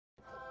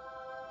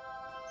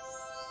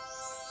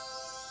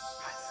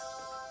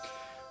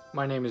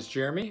My name is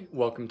Jeremy.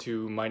 Welcome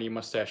to Mighty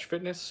Mustache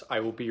Fitness.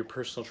 I will be your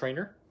personal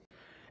trainer.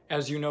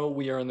 As you know,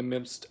 we are in the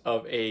midst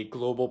of a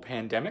global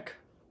pandemic,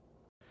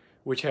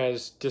 which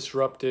has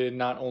disrupted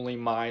not only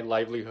my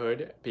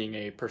livelihood being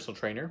a personal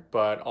trainer,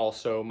 but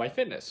also my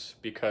fitness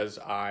because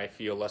I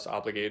feel less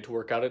obligated to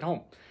work out at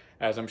home,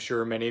 as I'm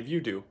sure many of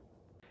you do.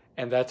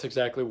 And that's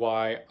exactly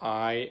why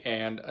I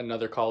and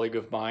another colleague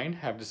of mine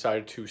have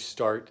decided to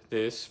start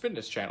this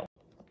fitness channel.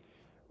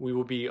 We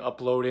will be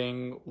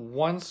uploading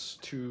once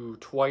to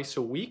twice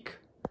a week.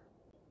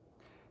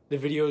 The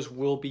videos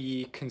will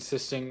be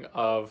consisting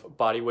of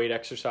bodyweight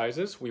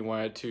exercises. We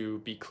wanted to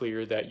be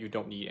clear that you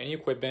don't need any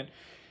equipment.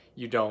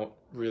 You don't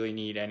really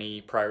need any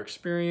prior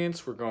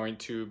experience. We're going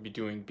to be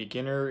doing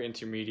beginner,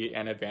 intermediate,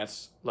 and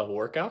advanced level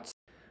workouts.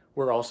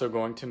 We're also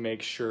going to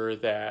make sure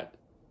that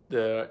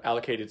the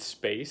allocated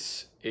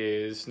space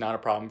is not a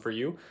problem for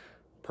you.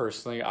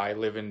 Personally, I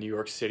live in New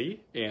York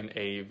City in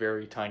a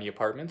very tiny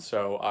apartment,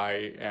 so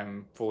I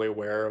am fully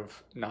aware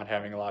of not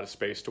having a lot of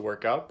space to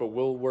work out, but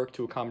we'll work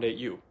to accommodate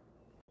you.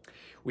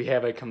 We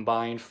have a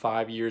combined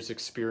 5 years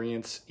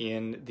experience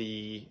in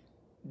the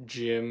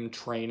gym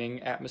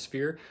training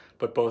atmosphere,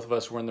 but both of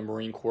us were in the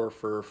Marine Corps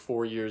for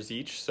 4 years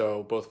each,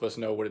 so both of us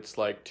know what it's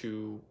like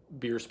to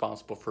be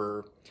responsible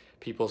for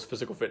people's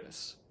physical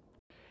fitness.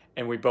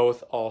 And we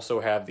both also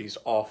have these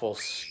awful,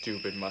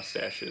 stupid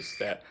mustaches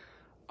that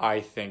I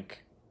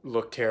think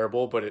look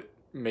terrible, but it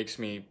makes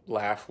me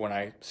laugh when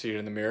I see it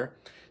in the mirror.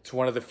 It's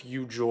one of the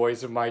few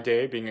joys of my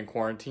day being in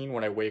quarantine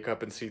when I wake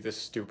up and see this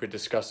stupid,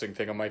 disgusting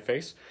thing on my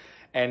face.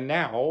 And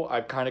now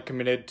I've kind of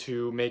committed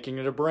to making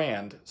it a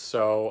brand,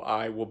 so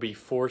I will be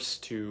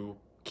forced to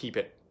keep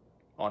it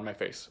on my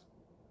face.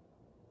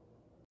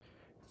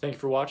 Thank you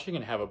for watching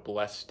and have a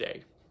blessed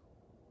day.